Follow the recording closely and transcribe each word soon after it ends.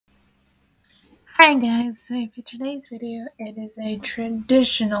Hi guys, so for today's video, it is a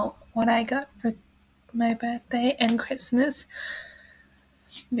traditional what I got for my birthday and Christmas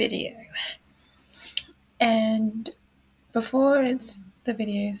video. And before the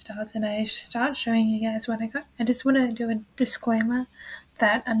video starts and I start showing you guys what I got, I just want to do a disclaimer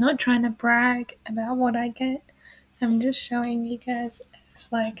that I'm not trying to brag about what I get. I'm just showing you guys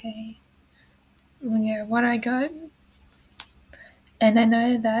as like what I got. And I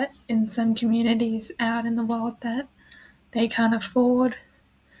know that in some communities out in the world that they can't afford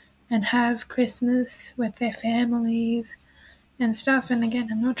and have Christmas with their families and stuff. And again,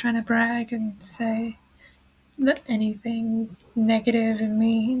 I'm not trying to brag and say anything negative and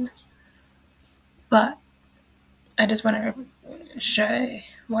mean, but I just want to show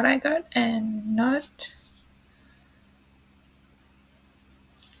what I got and not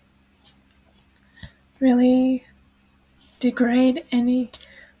really degrade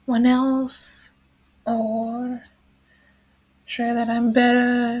anyone else or show that I'm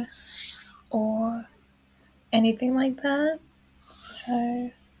better or anything like that. So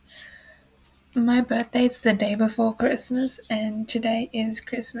my birthday's the day before Christmas and today is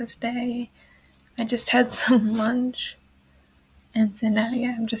Christmas Day. I just had some lunch and so now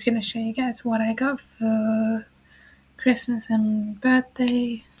I'm just going to show you guys what I got for Christmas and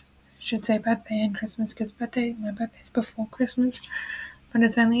birthday. I should say birthday and Christmas because my birthday's before Christmas, but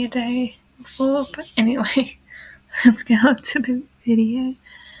it's only a day before. But anyway, let's get on to the video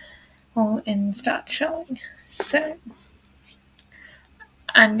and start showing. So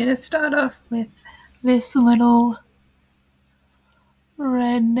I'm going to start off with this little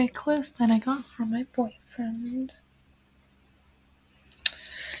red necklace that I got from my boyfriend.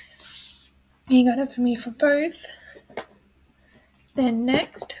 He got it for me for both. Then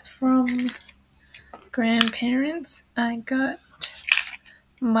next, from grandparents, I got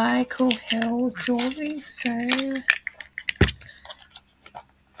Michael Hill jewelry. So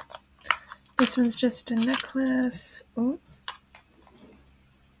this one's just a necklace. Oops.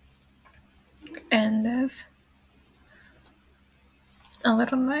 And there's a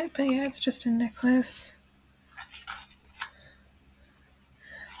little note, but yeah, it's just a necklace.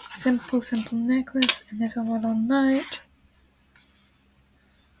 Simple necklace, and there's a little note.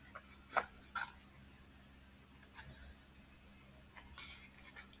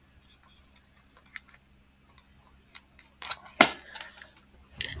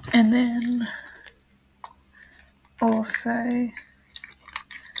 And then also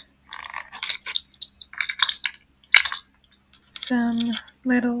some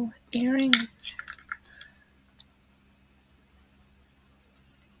little earrings.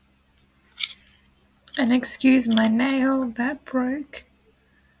 And excuse my nail that broke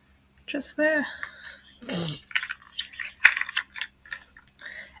just there.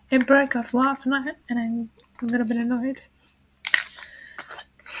 It broke off last night and I'm a little bit annoyed.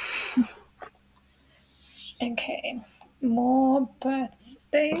 Okay, more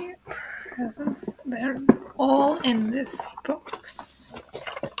birthday presents. They're all in this box.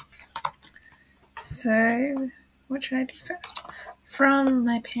 So, what should I do first? From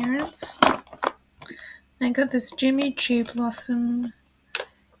my parents, I got this Jimmy Choo Blossom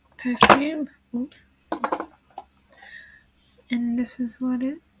perfume. Oops. And this is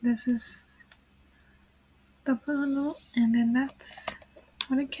the bottle, and then that's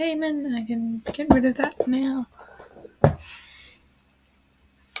what it came in. I can get rid of that now.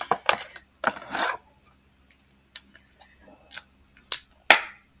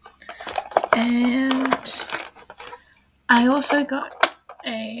 And I also got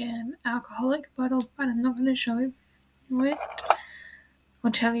an alcoholic bottle, but I'm not going to show it.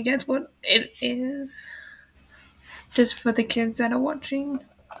 I'll tell you guys what it is, just for the kids that are watching.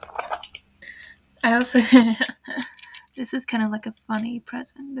 I also this is kind of like a funny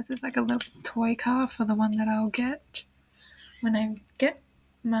present. This is like a little toy car for the one that I'll get when I get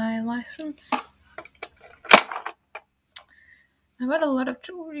my license. I got a lot of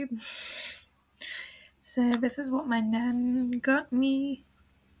jewelry. So this is what my nan got me,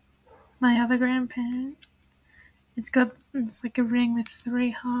 my other grandparent. It's like a ring with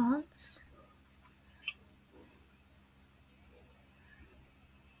 3 hearts.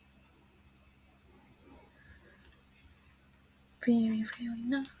 Very, very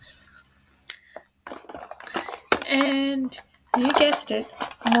nice. And you guessed it,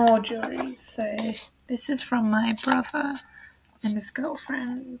 more jewelry. So this is from my brother and his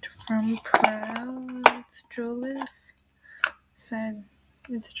girlfriend from Proud Jewelers. So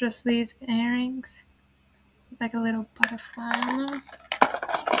it's just these earrings, like a little butterfly on them.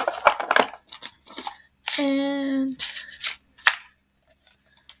 And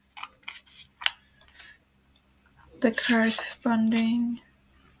the corresponding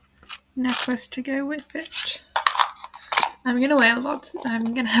necklace to go with it. I'm gonna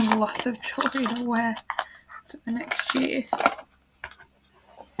have lots of jewelry to wear for the next year.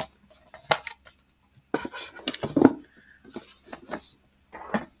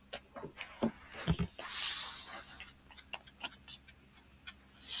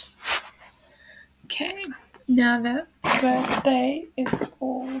 Okay, now that birthday is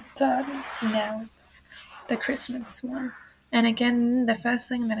all done, now it's the Christmas one. And again, the first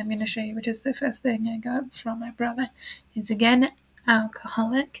thing that I'm going to show you, which is the first thing I got from my brother, is again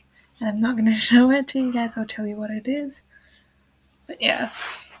alcoholic. And I'm not going to show it to you guys, I'll tell you what it is. But yeah.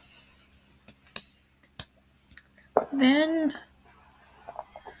 Then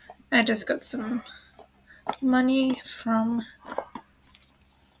I just got some money from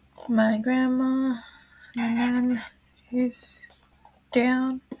my grandma, and then he's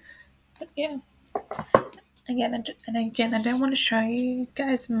down. But yeah. Again, I don't want to show you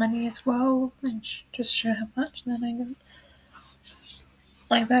guys money as well, and just show how much. Then I got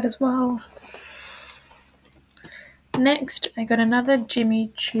like that as well. Next, I got another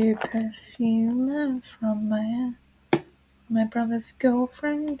Jimmy Choo perfume from my brother's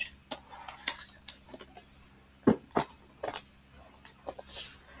girlfriend.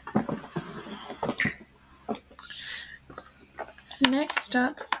 Next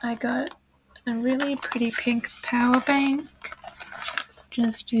up, I got a really pretty pink power bank,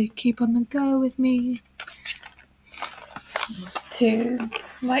 just to keep on the go with me, to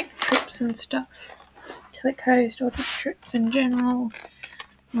like trips and stuff, to the coast, or just trips in general,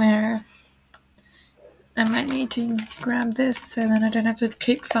 where I might need to grab this so then I don't have to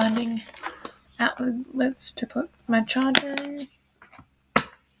keep finding outlets to put my charger in.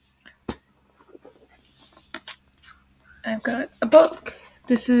 I've got a book.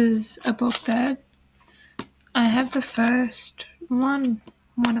 This is a book that I have the first one.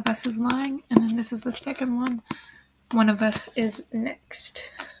 One of Us is Lying, and then this is the second one. One of Us is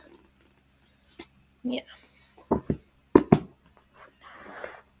Next. Yeah.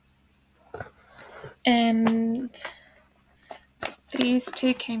 And these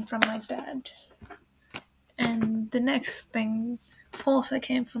two came from my dad. And the next thing also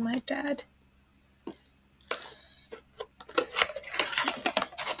came from my dad.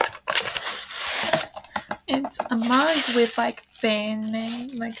 It's a mug with like band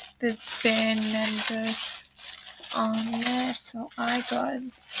name, like the band number on there. So I got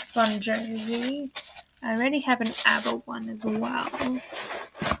Bon Jovi. I already have an ABBA one as well.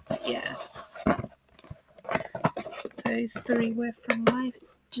 But yeah. Those three were from my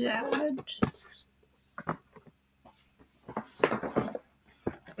dad.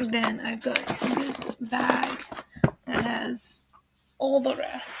 Then I've got this bag that has all the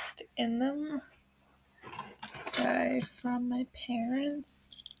rest in them. So from my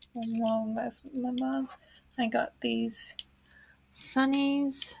parents, along with my mom, I got these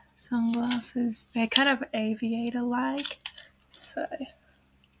Sunnies sunglasses. They're kind of aviator-like. So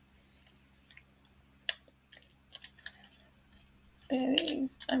they're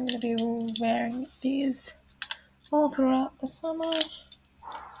these. I'm going to be wearing these all throughout the summer.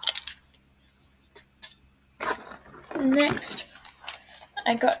 Next,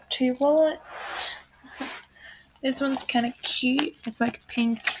 I got two wallets. This one's kind of cute. It's like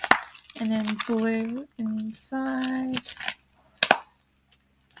pink and then blue inside.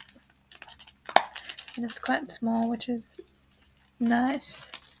 And it's quite small, which is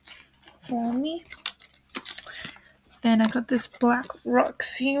nice for me. Then I got this black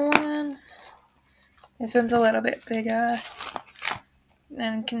Roxy one. This one's a little bit bigger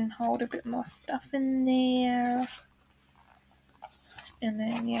and can hold a bit more stuff in there. And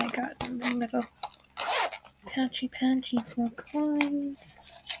then, yeah, I got a little pouchy for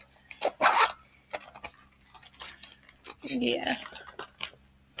coins. Yeah.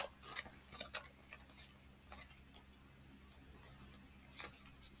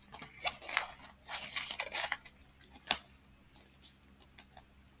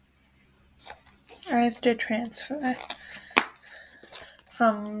 I have to transfer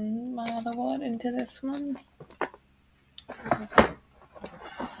from my other wallet into this one.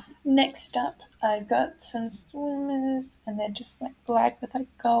 Next up, I got some swimmers, and they're just like black with like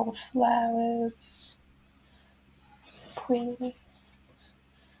gold flowers. Pretty.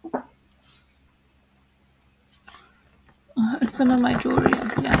 Some of my jewelry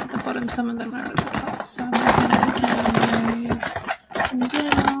are down at the bottom, some of them are at the top, so I'm going to move them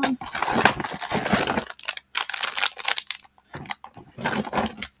down.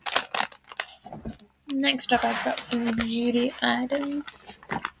 Next up, I've got some beauty items.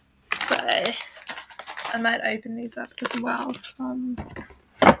 So, I might open these up as well from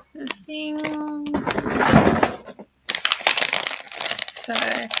the things. So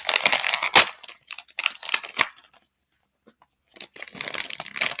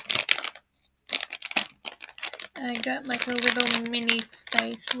I got like a little mini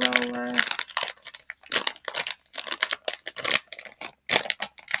face roller.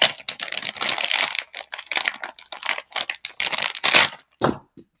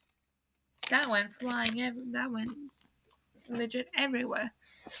 That went flying, that went legit everywhere.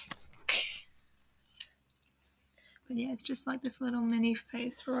 But yeah, it's just like this little mini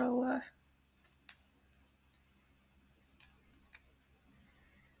face roller.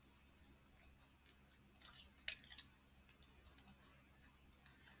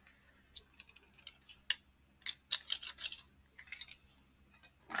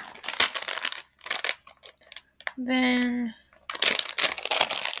 Then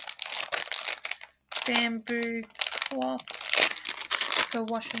bamboo cloths for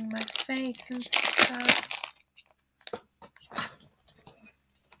washing my face and stuff.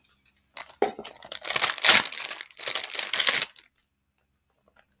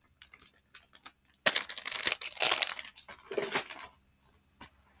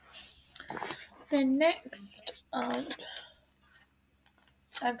 Then next,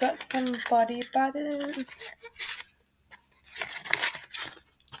 I've got some body butters.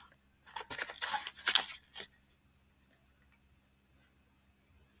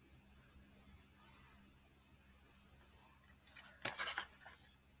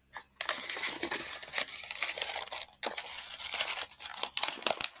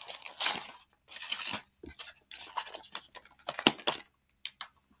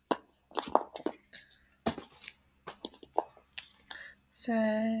 So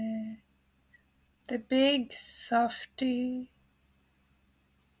the big softy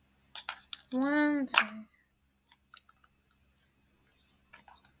ones.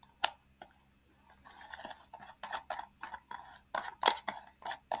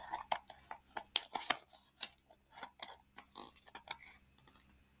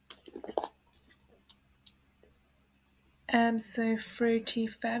 So fruity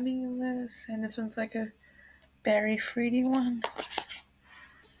fabulous, and this one's like a berry fruity one.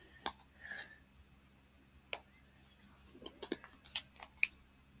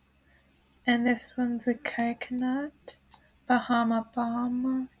 And this one's a coconut, Bahama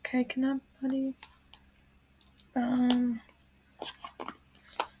Balm coconut body balm.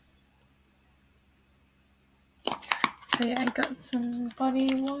 So yeah, I got some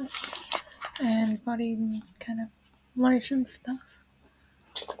body wash and body kind of lotion stuff.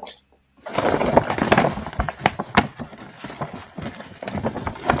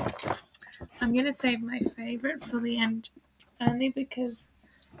 I'm gonna save my favorite for the end, only because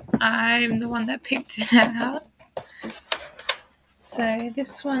I'm the one that picked it out. So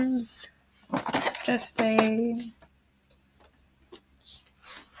this one's just a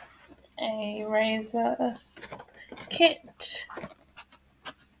razor kit.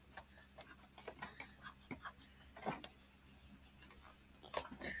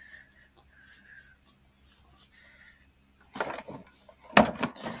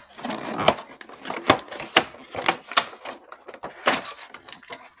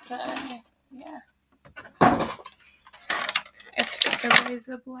 So yeah, it's got the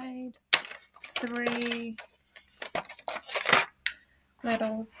razor blade, 3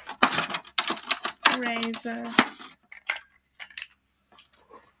 little razor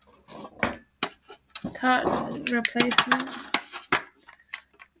carton replacement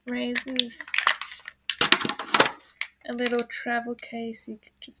razors, a little travel case. You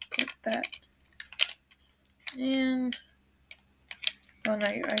could just put that in. Oh no,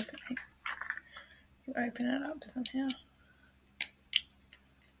 you open it up somehow.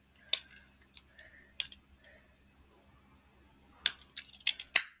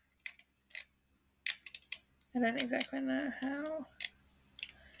 I don't exactly know how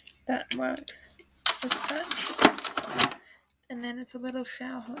that works as such. And then it's a little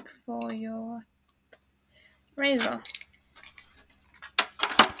shower hook for your razor.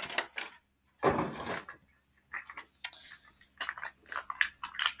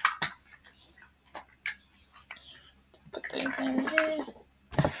 Just put these in here.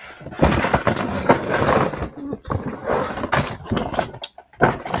 Oops.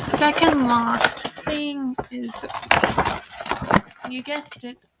 Second last thing is, you guessed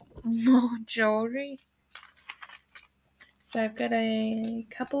it, more jewelry. So I've got a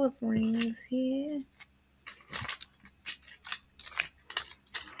couple of rings here.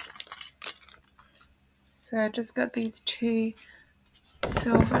 So I just got these 2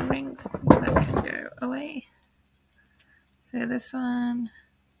 silver rings that can go away. family. So this one,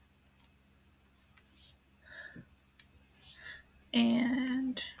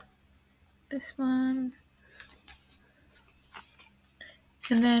 and this one,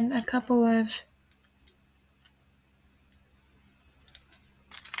 and then a couple of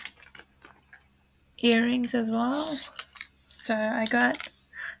earrings as well. So I got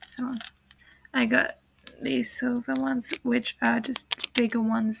these silver ones, which are just bigger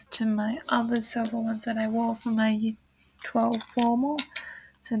ones to my other silver ones that I wore for my year 12 formal.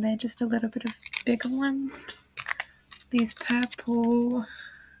 So they're just a little bit of bigger ones. These purple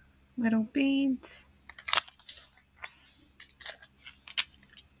little beads.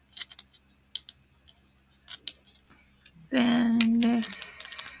 Then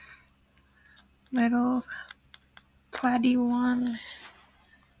this little plaidi one,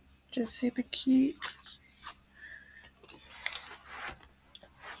 just super cute.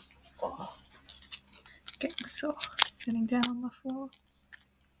 Oh, getting sore sitting down on the floor.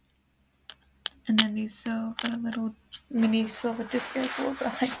 And then these silver little mini silver disco balls, I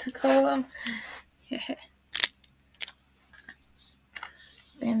like to call them. Yeah.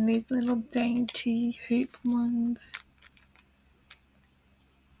 Then these little dainty hoop ones.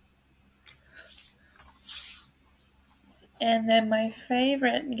 And then my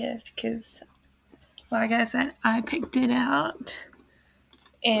favorite gift, because like I said, I picked it out,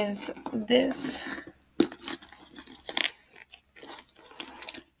 is this.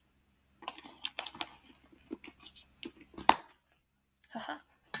 Haha.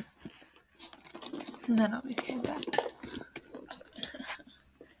 And then always came back. Oops.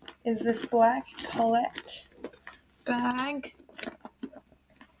 Is this black Colette bag.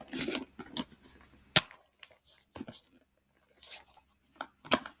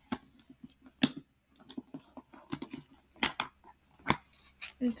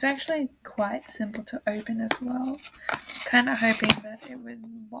 It's actually quite simple to open as well. Kind of hoping that it would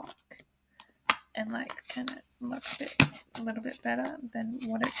lock and like kind of look a little bit better than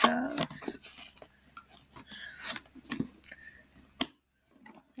what it does.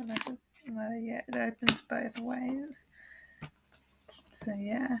 And yeah, it opens both ways. So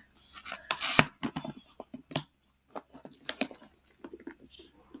yeah.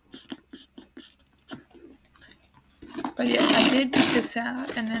 But yeah, I did pick this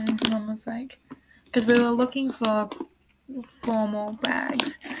out, and then Mum was like, because we were looking for formal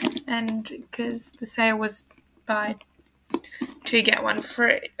bags, and because the sale was buy two get one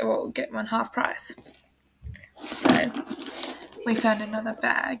free, or get one half price. So we found another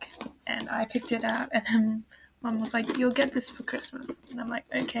bag, and I picked it out, and then Mum was like, "You'll get this for Christmas," and I'm like,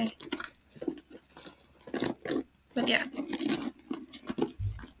 "Okay." But yeah.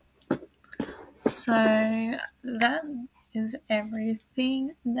 So that is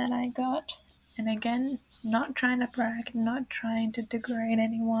everything that I got. And again, not trying to brag, not trying to degrade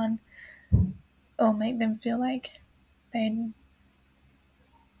anyone or make them feel like they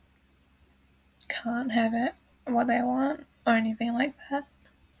can't have it, what they want, or anything like that.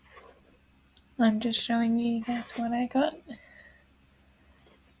 I'm just showing you guys what I got.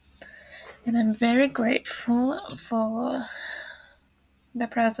 And I'm very grateful for the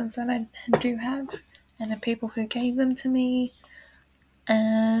presents that I do have and the people who gave them to me.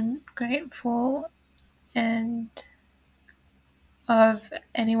 And grateful and of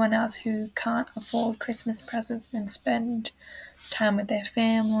anyone else who can't afford Christmas presents and spend time with their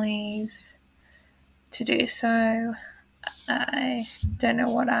families to do so. I don't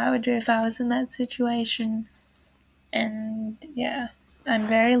know what I would do if I was in that situation. And yeah, I'm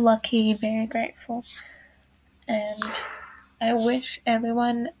very lucky, very grateful. And I wish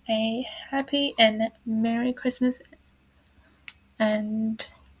everyone a happy and Merry Christmas and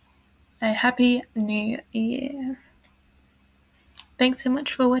a Happy New Year. Thanks so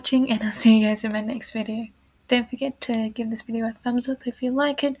much for watching, and I'll see you guys in my next video. Don't forget to give this video a thumbs up if you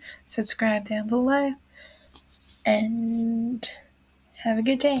like it, subscribe down below, and have a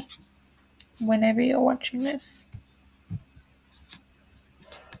good day whenever you're watching this.